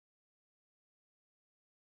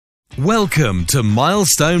Welcome to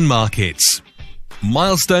Milestone Markets.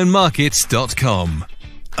 MilestoneMarkets.com.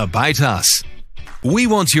 About us. We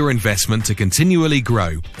want your investment to continually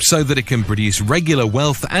grow so that it can produce regular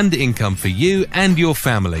wealth and income for you and your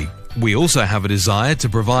family. We also have a desire to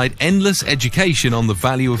provide endless education on the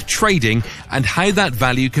value of trading and how that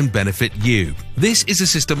value can benefit you. This is a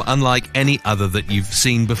system unlike any other that you've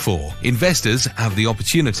seen before. Investors have the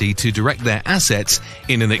opportunity to direct their assets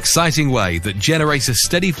in an exciting way that generates a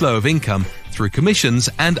steady flow of income through commissions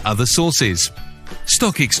and other sources.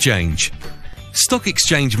 Stock exchange. Stock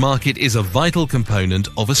exchange market is a vital component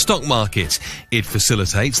of a stock market. It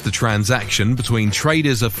facilitates the transaction between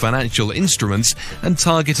traders of financial instruments and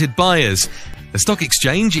targeted buyers. A stock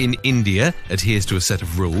exchange in India adheres to a set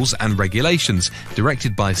of rules and regulations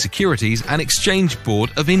directed by Securities and Exchange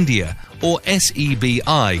Board of India, or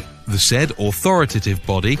SEBI. The said authoritative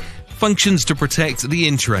body functions to protect the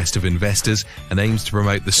interest of investors and aims to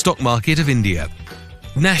promote the stock market of India.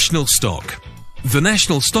 National stock. The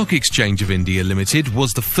National Stock Exchange of India Limited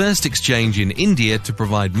was the first exchange in India to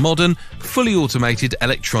provide modern, fully automated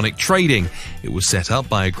electronic trading. It was set up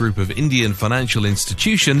by a group of Indian financial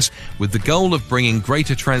institutions with the goal of bringing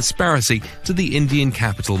greater transparency to the Indian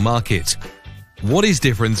capital market. What is the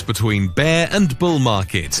difference between bear and bull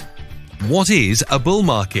market? What is a bull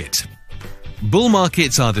market? Bull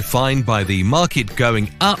markets are defined by the market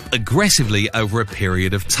going up aggressively over a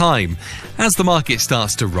period of time. As the market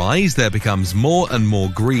starts to rise, there becomes more and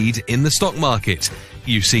more greed in the stock market.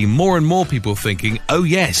 You see more and more people thinking, oh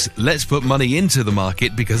yes, let's put money into the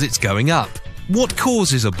market because it's going up. What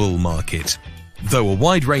causes a bull market? Though a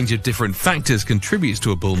wide range of different factors contributes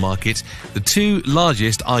to a bull market, the two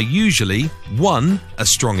largest are usually 1. A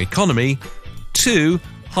strong economy, 2.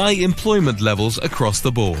 High employment levels across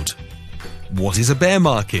the board. What is a bear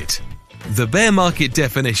market? The bear market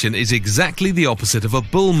definition is exactly the opposite of a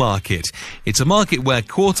bull market. It's a market where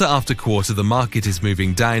quarter after quarter the market is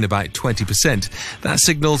moving down about 20%. That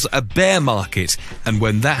signals a bear market, and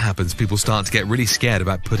when that happens, people start to get really scared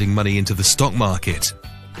about putting money into the stock market.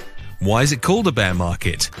 Why is it called a bear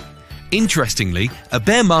market? Interestingly, a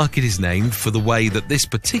bear market is named for the way that this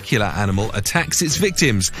particular animal attacks its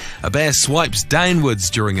victims. A bear swipes downwards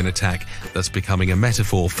during an attack, thus becoming a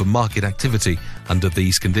metaphor for market activity under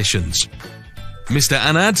these conditions. Mr.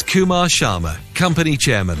 Anand Kumar Sharma, Company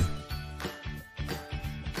Chairman.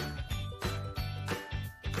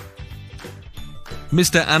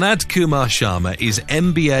 Mr. Anand Kumar Sharma is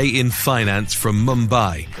MBA in Finance from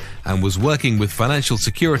Mumbai and was working with financial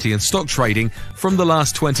security and stock trading from the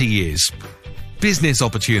last 20 years. Business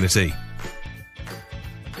opportunity.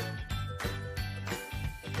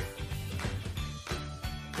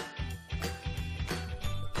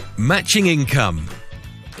 Matching income.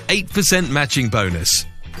 8% matching bonus.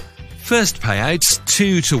 First payouts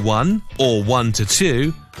 2-to-1 or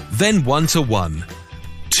 1-to-2, then 1-to-1.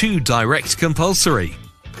 2 direct compulsory.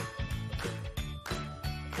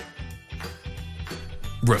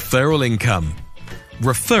 Referral income.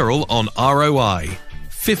 Referral on ROI.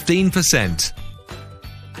 15%.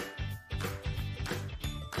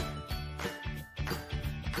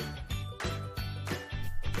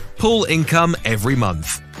 Pool income every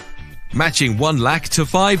month. Matching 1 lakh to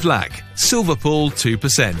 5 lakh. Silver pool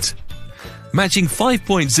 2%. Matching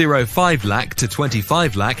 5.05 lakh to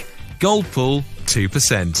 25 lakh. Gold pool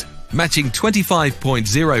 2%. Matching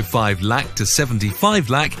 25.05 lakh to 75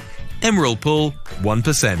 lakh. Emerald pool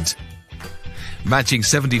 1%. Matching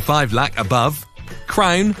 75 lakh above.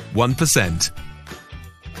 Crown 1%.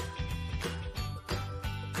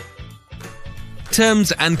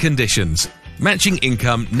 Terms and conditions. Matching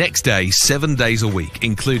income next day 7 days a week,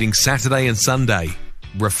 including Saturday and Sunday.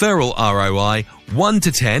 Referral ROI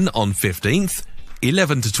 1-to-10 on 15th,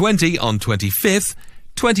 11-to-20 on 25th,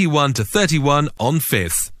 21-to-31 on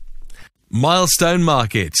 5th. Milestone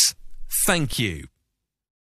Markets. Thank you.